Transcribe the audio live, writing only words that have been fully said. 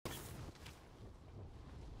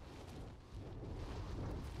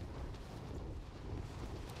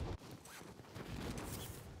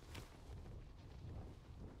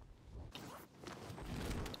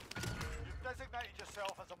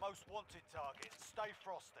the most wanted target. Stay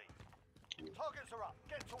frosty. Targets are up.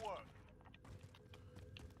 Get to work.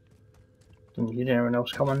 Didn't hear anyone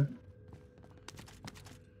else coming.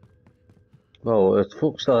 Well, there's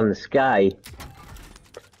folks still in the sky,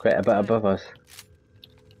 quite a bit above us.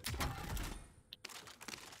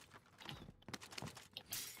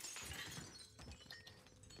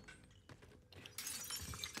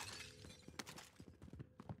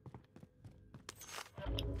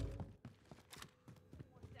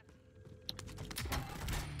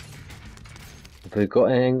 Have we got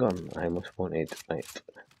any gun? I most wanted, right.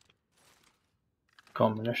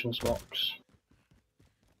 Combinations box.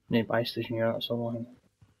 No buy station here, that's all I know.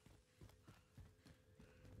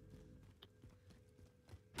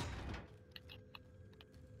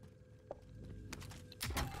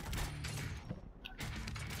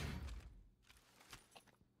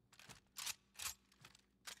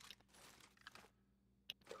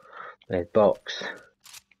 Red box.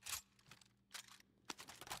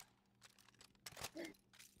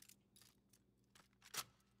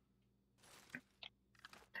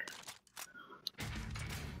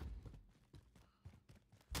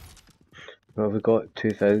 Well, we got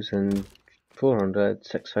 2,400,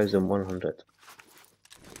 6,100.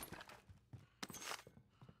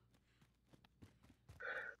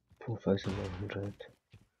 $4,100.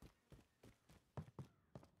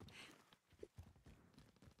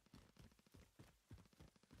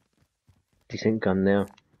 Decent gun there.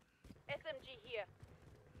 SMG here.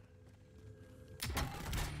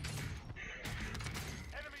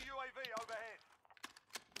 Enemy UAV overhead.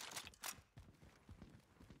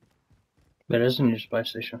 There is a new spy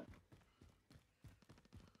station.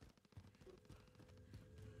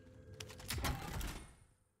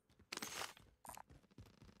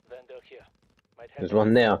 Vendor here. Might have There's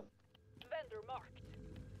one there. Vendor marked.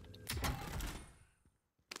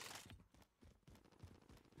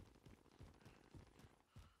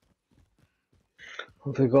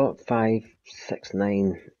 What have we got? 5, 6,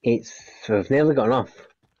 9, 8. So we've nearly got enough.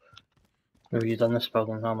 Have you done this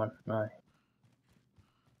building, Hammond? Aye.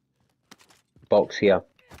 Box here.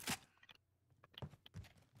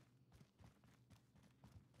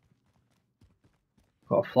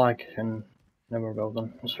 Got a flag in our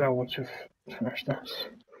building as well once we've finished this.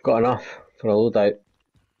 Got enough for a loadout.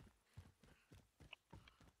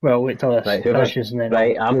 Well, wait till this Right, whoever's, finishes and then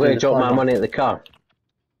right, I'll I'm do going to the drop flag my one. money at the car.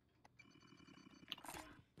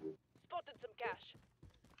 Spotted some cash.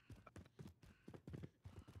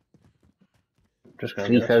 Just gonna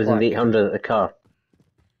do the flag. 3,800 at the car.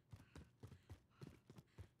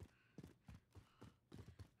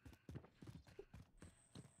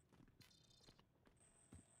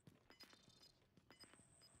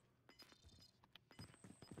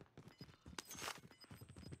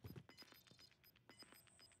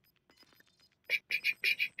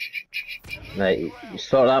 Right, you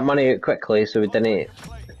sort that money out quickly so we didn't. You're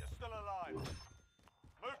still alive. Move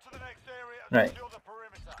to the next area and Right. secure the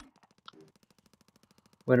perimeter.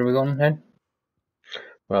 Where are we going then?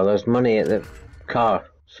 Well, there's money at the car,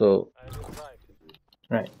 so I have arrived.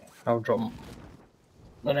 Right, I'll drop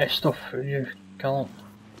the rest stuff for you, Callum.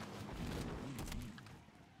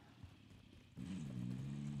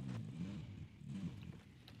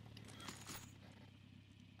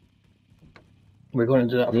 We're going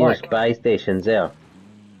to do that nearest flag. spy station's there.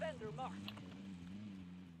 Vendor marked.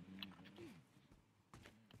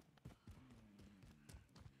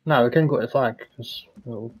 No, we can go to the flag because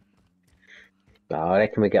we'll But I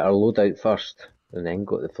reckon we get our loadout first and then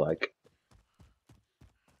go to the flag.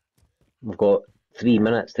 We've got 3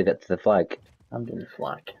 minutes to get to the flag. I'm doing the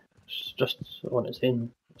flag. It's just on its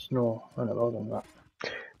in. It's no on the building that.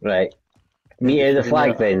 Right. Meet at the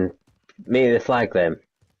flag then. Meet at the flag then.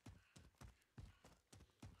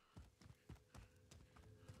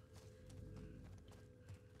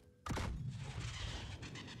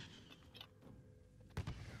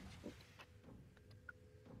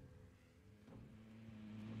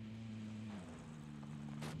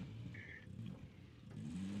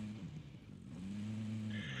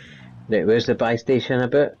 Right, where's the buy station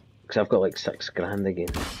about? Because I've got like 6 grand again.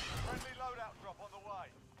 Friendly loadout drop on the way.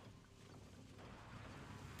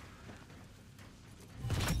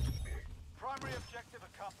 Primary objective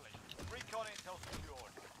accomplished. Recon intel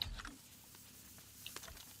secured.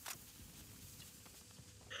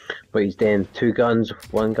 But he's doing 2 guns,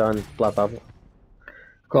 1 gun, blah blah blah.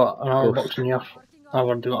 Got another Ghost. box in here.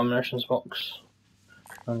 Another do ammunitions box.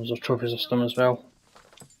 And there's a trophy system as well.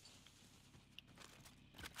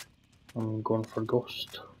 I'm going for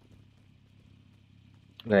Ghost.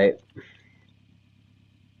 Right.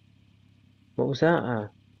 What was that?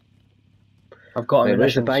 I've got Wait,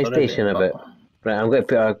 where's the ammunitions buy already, station but about? Right, I'm going to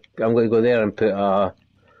put a. I'm going to go there and put a.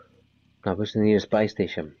 Now, what's the nearest buy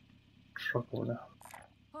station? Truck over there.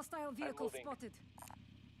 Hostile vehicle moving. spotted.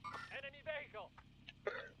 Enemy vehicle.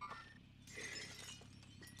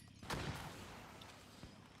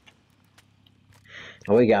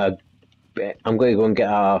 I want to get a. I'm going to go and get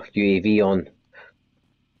a UAV on.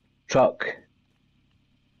 Truck.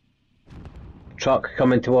 Truck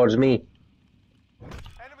coming towards me.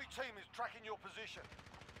 Enemy team is tracking your position.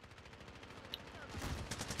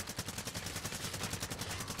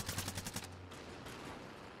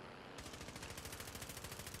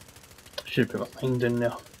 Should put my mind in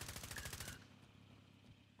there.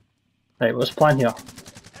 Right, what's the plan here? Enemy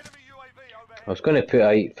UAV overhead. I was going to put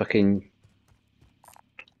a fucking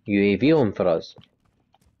UAV on for us.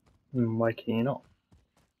 Why can you not?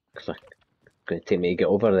 Because it's going to take me to get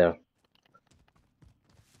over there.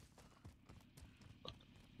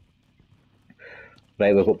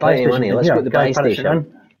 Right, we've got plenty of money. Let's go to the buy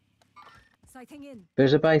station. Sighting in.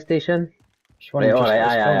 Where's the buy station? Just one Right, just alright,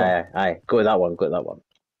 at this corner. aye. Go to that one, go to that one.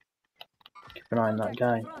 Keep an eye on that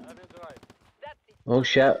guy. Front. That's it. Oh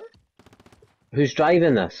shit. Who's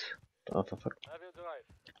driving this? Oh, for fuck's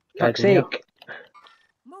Fucking hell. sake.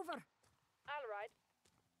 Mover. All right.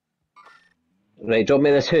 Right, drop me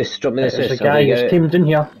this house, drop me this There's a house. guy who's teamed in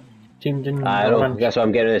here. Teamed in. I know, orange. that's why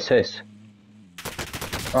I'm getting this house.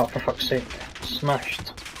 Oh, for fuck's sake.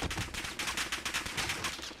 Smashed.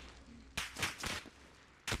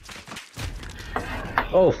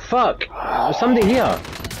 Oh fuck! There's somebody here!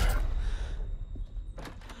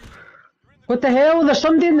 What the hell? There's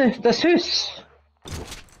somebody in this house!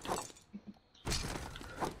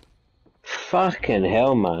 Fucking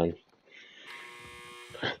hell, man.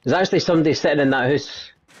 There's actually somebody sitting in that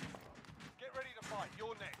house. Get ready to fight.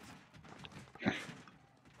 You're next.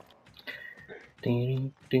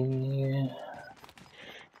 Dee, dee.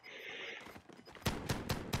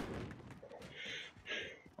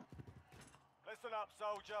 Listen up,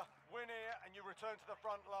 soldier. Win here and you return to the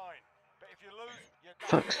front line. But if you lose, you're done.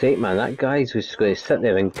 Fuck's sake, man, that guy's just going to sit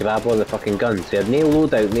there and grab all the fucking guns. He had no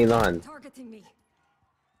loadout, no land. Targeting me.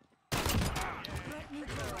 Threat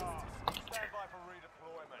neutralized. Stand by for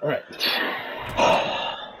redeployment. Right.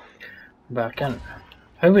 Back in.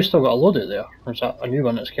 How have we still got a loadout there? Or is that a new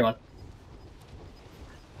one that's came in?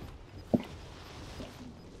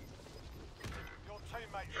 Your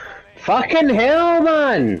teammates down here. Fucking hell,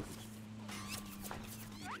 man!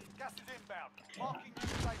 Gas is inbound. Marking new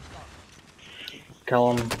safe zone.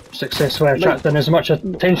 Callum successfully attracting as much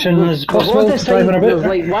attention as We've possible, all driving decided, about.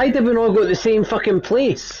 like, why did we not go to the same fucking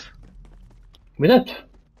place? We did.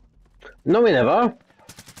 No, we never.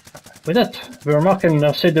 We did. We were marking,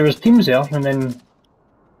 I said there was teams there, and then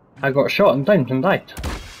I got shot and downed and died.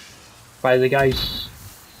 By the guys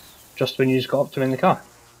just when you just got up to me in the car.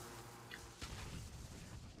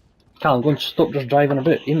 Callum, go and stop just driving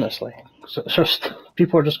about aimlessly. 'Cause it's just,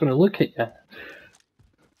 people are just going to look at you.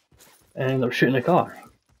 And end up shooting the car.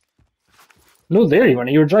 No, there you weren't.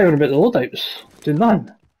 You were driving about the loadouts. Doing nothing.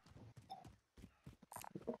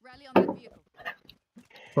 Rally on that vehicle.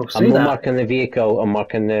 Well, say I'm not that. marking the vehicle, I'm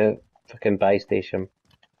marking the fucking buy station.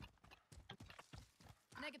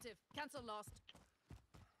 Negative. Cancel lost.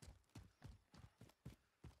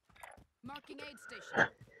 Marking aid station.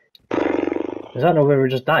 Is that not where we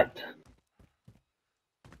just died?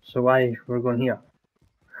 So why we're going here?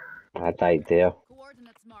 I died there.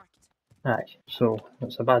 Coordinates marked. Aye, so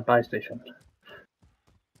it's a bad buy station.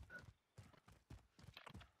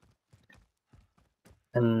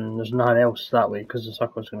 And there's nothing else that way because the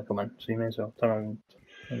circle's going to come in, so you may as well turn around.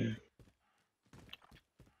 And...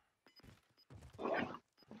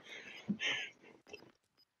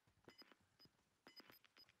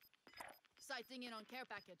 Sighting in on care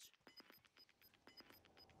package.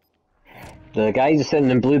 The guy's sitting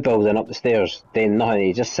in blue building up the stairs, doing nothing,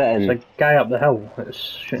 he's just sitting. There's a guy up the hill that's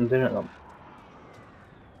shooting down at them.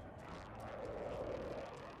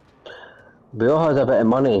 We all had a bit of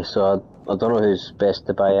money, so I don't know who's best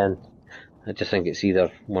to buy in. I just think it's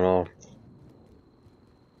either one or.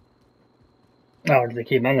 Oh, they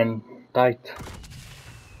came in and died.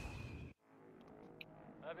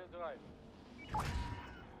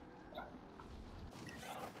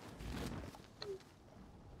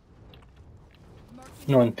 Marking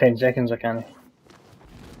No, in 10 seconds I can.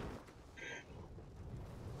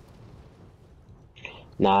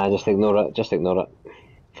 Nah, just ignore it, just ignore it.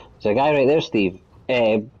 There's a guy right there, Steve.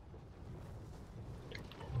 Contract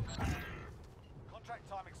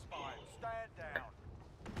time expired. Stand down.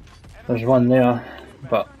 There's one there,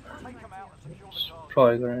 but Take them out and secure the it's target.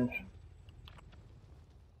 probably the range.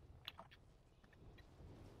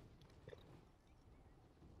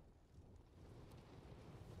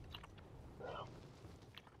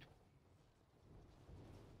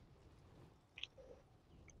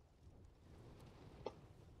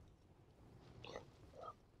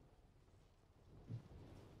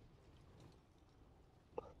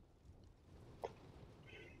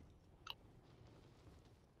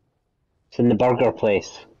 It's in the burger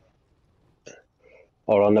place.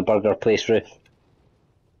 Or on the burger place roof.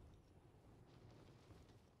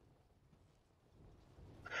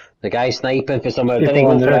 The guy sniping for somewhere. Didn't he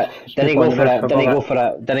People go on the for roof. it? There's Didn't he people on go the for roof it? Didn't he above go it. for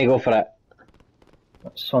it? Didn't he go for it?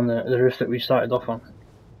 It's on the roof that we started off on.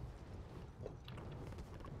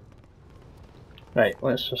 Right,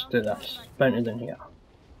 let's just do this. Bounty down here.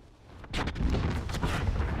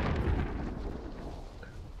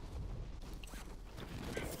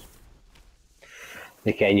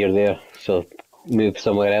 They ken you're there, so move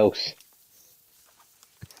somewhere else.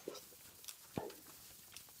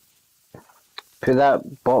 Put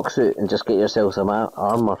that box out and just get yourself some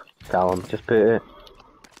armour, Callum. Just put it out.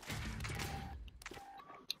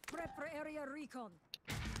 Prep for area recon.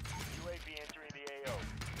 UAV entering the AO.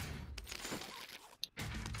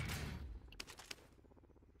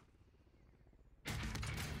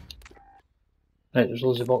 Right, there's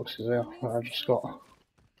loads of boxes there that I just got.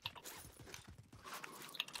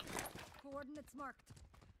 Coordinates marked.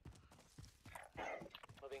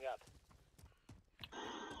 Moving up.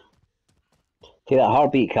 Take that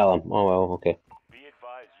heartbeat, Callum. Oh well, okay. Be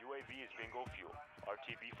advised, UAV is bingo fuel.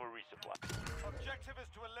 RTB for resupply. Objective is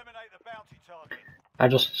to eliminate the bounty target. I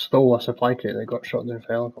just stole a supply crate that got shot down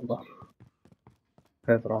for a helicopter.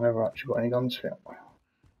 However, I never actually got any guns for it.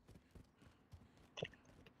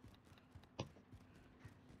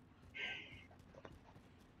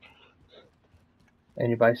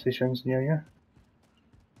 Any buy stations near you?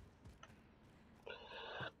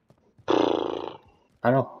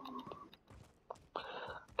 I know.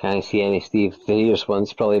 Can't see any, Steve. The nearest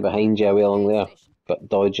one's probably behind you, way along there, but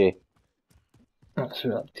dodgy. That's who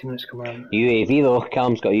that team that's coming in. UAV though,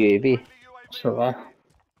 Callum's got a UAV. So that.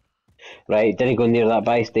 Right, didn't go near that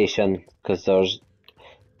buy station, because there's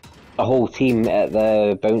a whole team at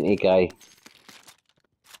the bounty guy.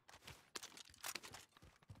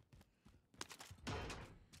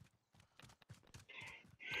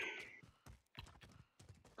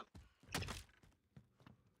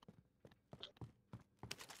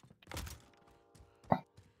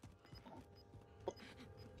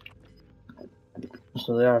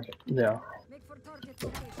 So they are there. Make for target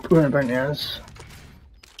location. Going about is.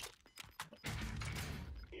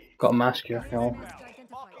 Got a mask here, you know. Identified.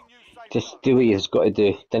 Marking new safe Just zone. do what you've got to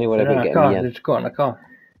do. Don't worry They're in about a getting car, me in. they've got in a car.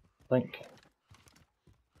 I think.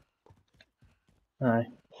 Aye.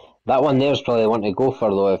 That one there's probably the one to go for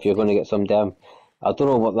though if you're going to get some damn. I don't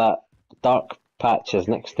know what that dark patch is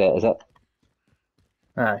next to it, is it?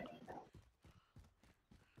 Aye.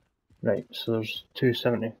 Right, so there's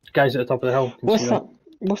 270. Guys at the top of the hill. Can What's see that? them.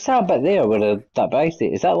 What's that bit there where that buy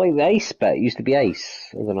state? Is that like the ice bit? It used to be ice.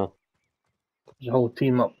 I don't know. There's a whole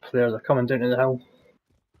team up there. They're coming down to the hill.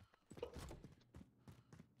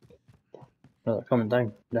 No, they're coming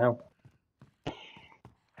down the hill.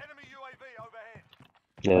 Enemy UAV overhead.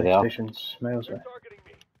 There they Buy are. stations miles away. Targeting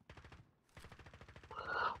me.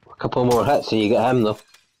 A couple more hits and you get him though.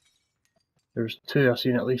 There's two I've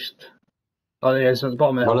seen at least. Oh, yeah, it's at the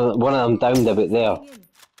bottom of the hill. One of them downed about there. Moving in.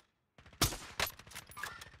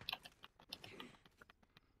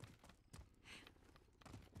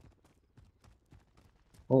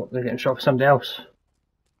 Oh, they're getting shot for somebody else.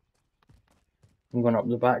 I'm going up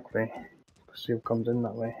the back way. See who comes in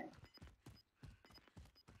that way.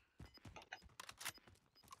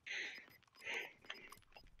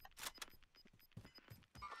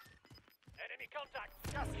 Enemy contact.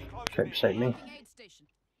 Gas is closing Right in. beside me. Marking aid station.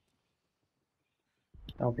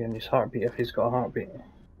 I'll be in his heartbeat if he's got a heartbeat.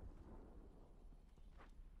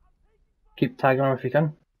 Keep tagging him if you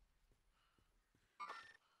can.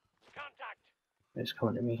 Contact. It's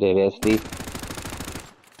coming to me. There he is, Steve.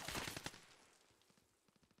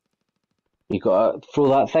 You got to throw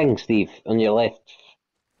that thing, Steve, on your left.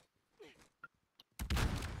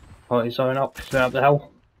 Oh, he's going up. He's going up the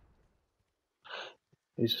hill.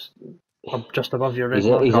 He's up just above your red He's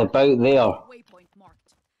marker. about there. Waypoint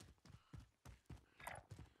marked.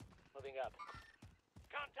 Moving up.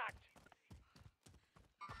 Contact.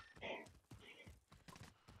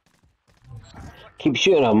 Keep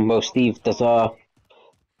shooting him while Steve does a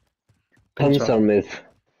pincer move.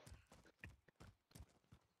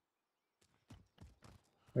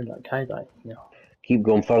 Where'd that guy die? Yeah. Keep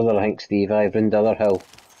going further, I think, Steve. I've round the other hill.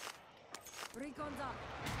 Recon's up.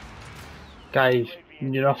 Guys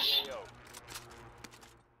near us.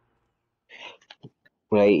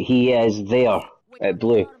 Right, he is there at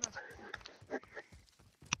blue. Armor.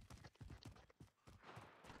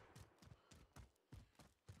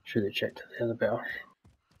 Should have checked the other better.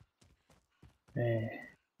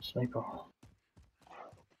 Sniper.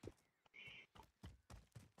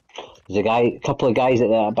 There's a couple of guys at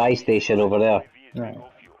that buy station over there. UAV is Right. bingo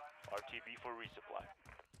fuel. RTB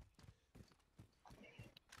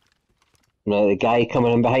Now the guy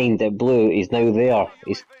coming in behind at blue, he's now there.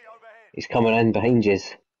 He's coming in behind you.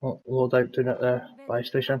 Load out down at the buy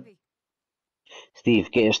station. Copy.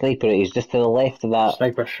 Steve, get your sniper. He's just to the left of that.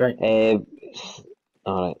 Sniper strike.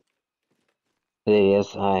 Alright. There he is,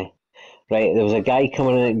 aye. Right, there was a guy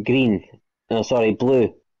coming in at green. No, sorry,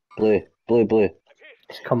 blue. Blue.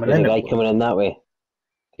 He's coming There's in. a guy at blue. coming in that way.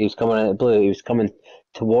 He was coming in at blue. He was coming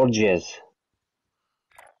towards you.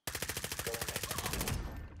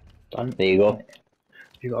 Done. There you go.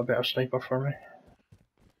 You got a better sniper for me?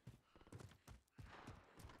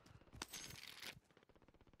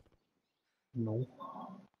 No.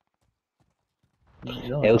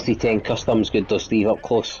 No. LC10 custom's good though, Steve, up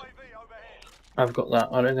close. I've got that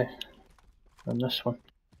already. And this one.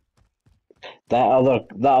 That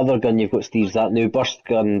other gun you've got, Steve's that new burst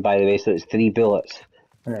gun, by the way, so it's 3 bullets.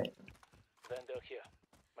 Right. Vendor here.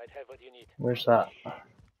 Might have what you need. Where's that?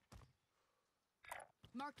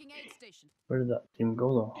 Marking aid station. Where did that team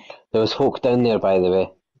go though? There was folk down there, by the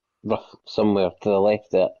way. Rough somewhere to the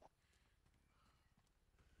left of it.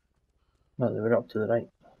 No, they were up to the right.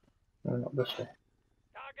 They went up this way.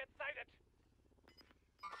 Target sighted.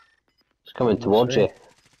 It's coming towards you.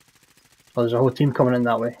 Oh, there's a whole team coming in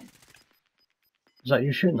that way. Is that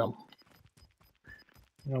you shooting them?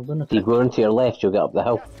 Well done. If you go into your left, you'll get up the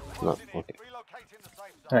hill. No, okay. Relocating the safe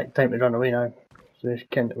zone. Right, time to run away now. So they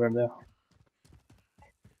can't that we're there.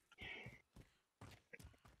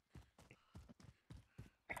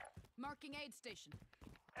 Marking aid station.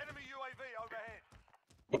 Enemy UAV overhead.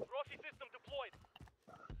 Rossi system deployed.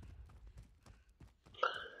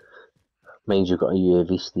 Mind you've got a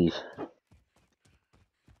UAV, Steve.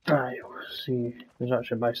 Aye, see, there's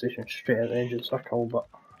actually a buy station straight at the edge of the circle, but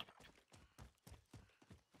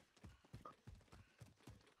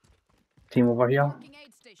team over here. Marking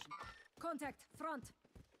aid station. Contact front.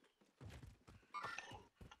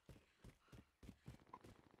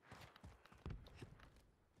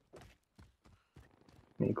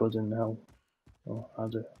 He goes in now. Oh, I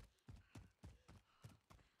do.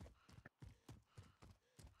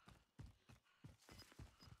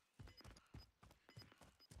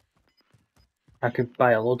 I could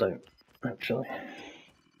buy a loadout, actually.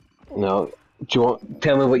 No, do you want,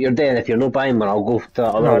 tell me what you're doing. If you're not buying one, I'll go to the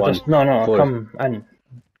other one. No, for-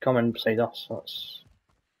 come in beside us. That's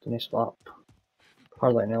the nice lap.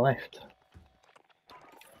 Hardly any left.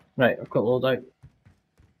 Right, I've got loadout.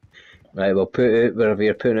 Right, we'll put it out wherever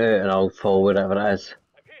you're putting it out, and I'll follow wherever it is.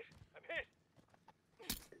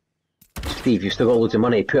 Steve, you've still got loads of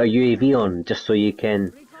money. Put a UAV on just so you can,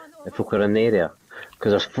 Recon if over. folk are in the area.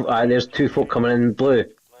 Because there's 2 folk coming in blue.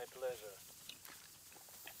 My pleasure.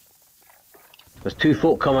 There's 2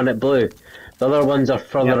 folk coming at blue. The other ones are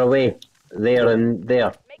further Yep. away. There and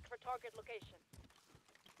there. Make for target location.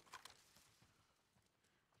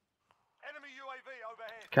 Enemy UAV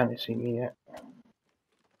overhead. Can't see me yet.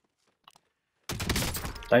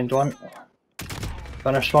 Downed one.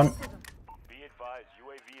 Finished one. Be advised,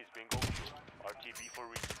 UAV is bingo fuel. RTB for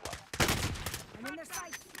resupply. I'm in their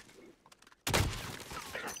sights.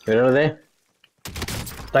 Where are they?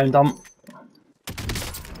 Downed them.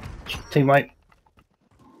 Team white.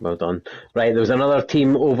 Well done. Right, there was another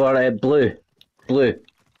team over at blue. Blue.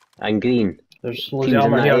 And green. There's loads Teams of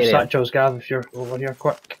in armour that here. area. Satchels, Gav, if you're over here,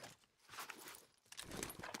 quick.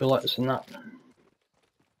 Bullets and that.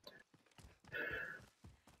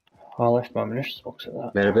 Oh, I left my ammunition box at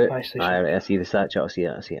that. Where about? Buy station. Aye, right, I see the satchel, I see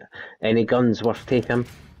it. Any guns worth taking?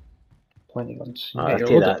 Plenty of guns. You I'll get take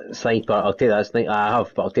your loadout. that sniper, I'll take that sniper, I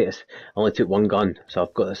have, but I'll take this. I only took 1 gun, so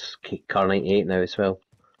I've got this Car 98 now as well.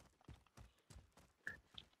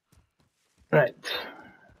 Right.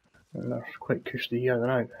 And they're quite cushy here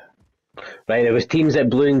now. Right, there was teams at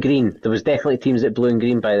blue and green. There was definitely teams at blue and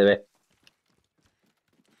green, by the way.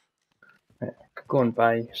 Right, I could go and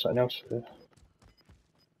buy something else for the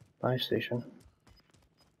buy station.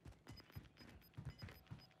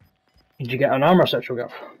 Did you get an armour satchel,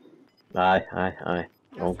 Gav? Aye.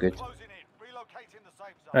 All good. Closing in. Relocating the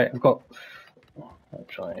safe zone. Right, I've got.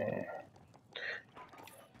 Actually.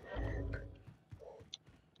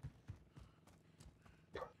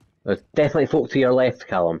 There's definitely folk to your left,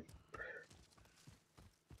 Callum.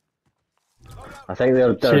 I think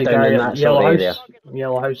they're See a down guy in at that Yellow sort of area. House.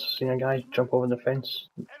 Yellow House, seen a guy jump over the fence.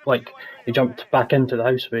 Like, he jumped back into the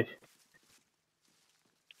house way.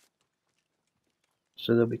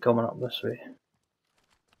 So they'll be coming up this way.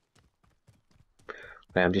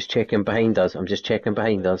 Right, I'm just checking behind us.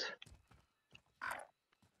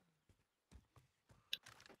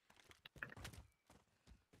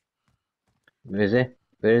 Where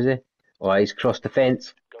is he? Oh, he's crossed the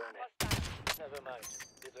fence. Never mind.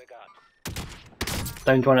 Disregard.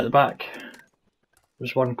 Downed one at the back.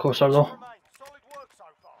 There's one closer though. Remain. Solid work so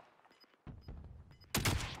far.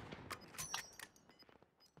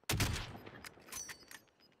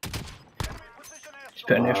 Enemy precision He's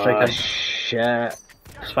putting airstrike. airstrike in. Shit.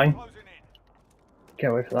 It's fine. Closing in. Get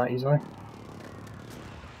away from that easily.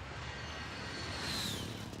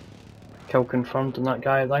 Kill confirmed on that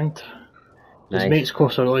guy downed. His Nice. mate's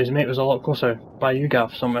closer though, his mate was a lot closer. By you,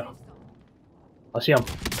 Gav, somewhere. I see him.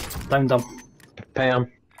 Downed him.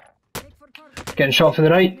 Pam. Wait for target. Getting shot for the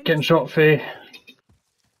right, getting shot for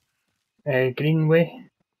green way.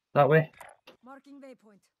 That way. Marking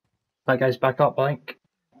waypoint. That guy's back up, I think.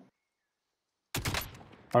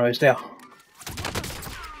 Alright, it's there.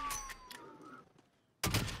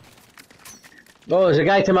 Oh, there's a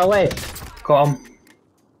guy to my left. Got him.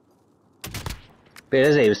 Where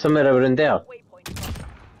is he? He was somewhere around there. Waypoint.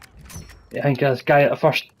 I think this guy at the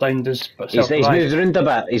first downed is He's moved round a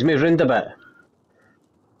bit. He's moved round a bit.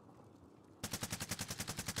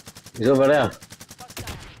 He's over there.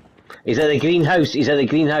 He's at the greenhouse. He's at the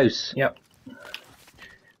greenhouse. Yep.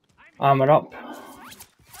 Armour up.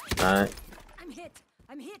 Alright. I'm hit.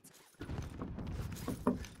 I'm hit.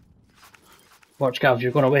 Watch, Gav,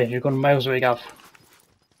 you're going away. You're going miles away, Gav.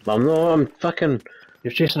 I'm fucking.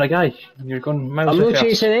 You're chasing a guy. You're going miles I'm away. not first.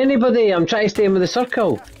 chasing anybody. I'm trying to stay in with the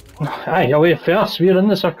circle. Aye, away for us. We're in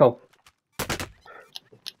the circle.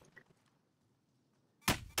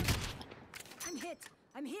 I'm hit.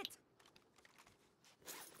 I'm hit.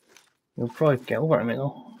 You'll probably get over to me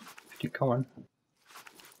though. Keep coming.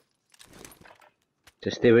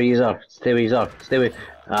 Just stay where you are. Stay where you are. Stay where.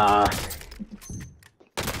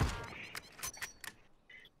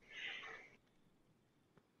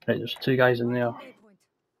 Right, there's two guys in there.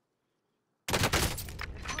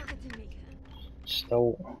 Waypoint. Targeting me.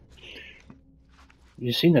 Still.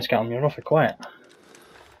 You've seen this guy, you're awfully quiet.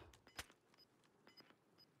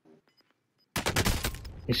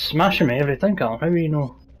 He's smashing me every time, Callum. How are you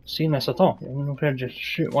not seeing this at all? You're not prepared to just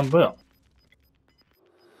shoot one bullet.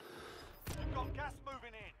 You've got gas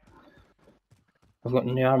moving in. I've got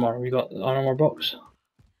new armour. We got an armour box.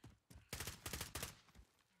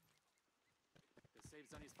 The safe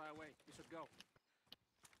zone is far away. We should go.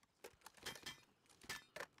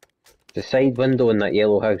 The side window in that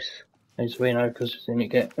yellow house. He's away now because they need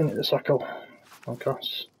to get into the circle.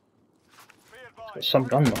 Across. Be advised. Got some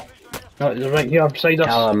gun though. No, they're right here beside us.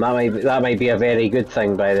 Callum, that might be a very good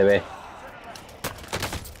thing, by the way.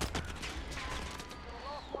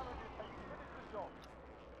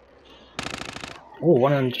 Oh,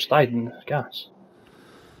 one of them just died in the gas.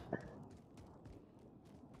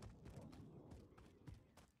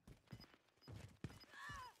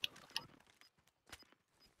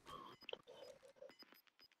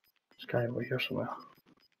 This guy over here somewhere.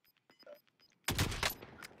 Gas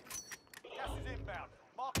is inbound.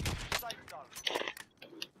 Marking the safe zone.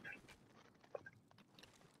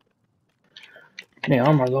 No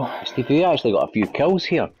armour though. Steve, we actually got a few kills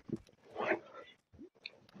here.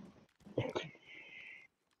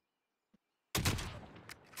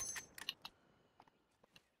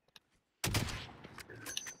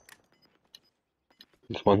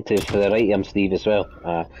 There's one to the right of him, Steve, as well.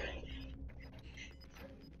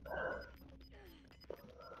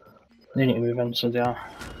 They need to move in, so they are.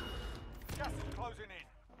 Gas is closing in.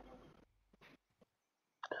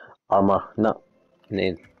 Armour, no.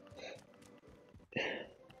 No.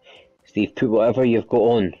 Steve, put whatever you've got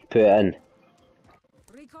on, put it in.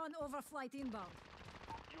 Recon overflight inbound.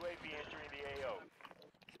 UAV entering the AO.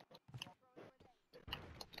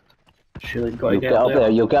 Surely got to You'll get get up there,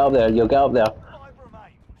 you'll get up there, you'll get up there. 5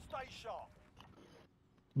 remain. Stay sharp.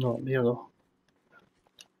 Not up there though.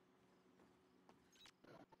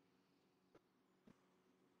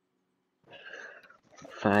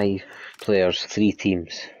 Five players, 3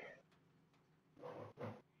 teams.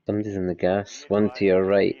 Somebody's in the gas, one to your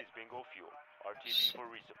right. Is bingo fuel. RTB for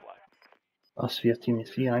resupply. Us 4 team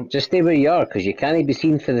 3, I think. Just stay where you are, because you can't be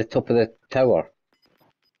seen from the top of the tower.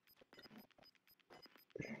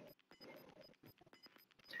 You've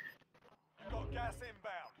got gas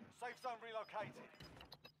inbound. Safe zone relocated.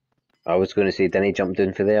 I was going to say, didn't he jump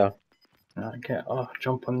down for there? Get a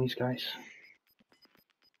jump on these guys.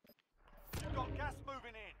 You've got gas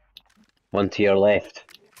moving in. One to your left.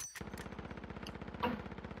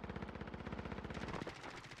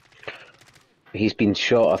 He's been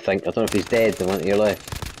shot, I think. I don't know if he's dead, the one to your left.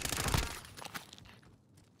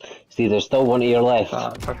 See, there's still one to your left.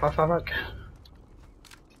 Back.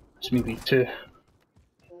 It's maybe 2.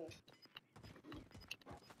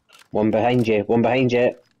 One behind you, one behind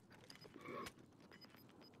you.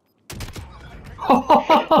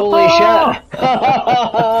 Holy shit!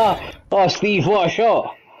 Oh, Steve, what a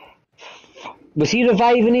shot! Was he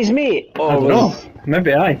reviving his mate? Or I don't know.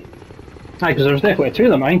 Maybe aye. Aye, because there was definitely two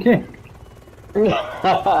of them, I think, eh?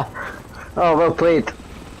 Oh, well played.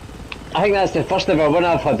 I think that's the first ever win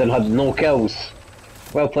I've had and had no kills.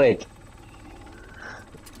 Well played.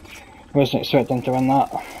 Wasn't expecting to win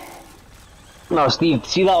that. No, Steve,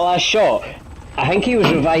 see that last shot? I think he was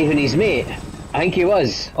reviving his mate. I think he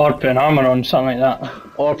was. Or putting armour on, something like that.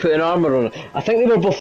 Or putting armour on. I think they were both